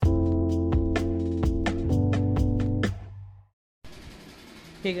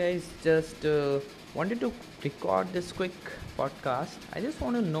Hey guys, just wanted to record this quick podcast. I just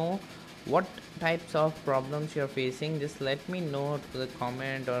want to know what types of problems you're facing. Just let me know to the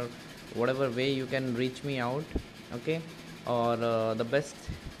comment or whatever way you can reach me out. Okay, or the best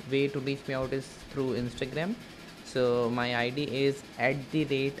way to reach me out is through Instagram. So my ID is at the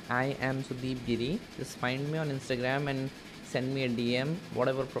rate I am Sudeep Giri. Just find me on Instagram and send me a DM.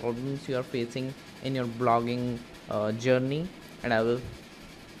 Whatever problems you are facing in your blogging journey, and I will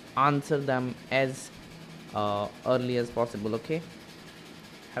answer them as early as possible. Okay,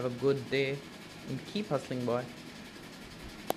 have a good day and keep hustling, boy.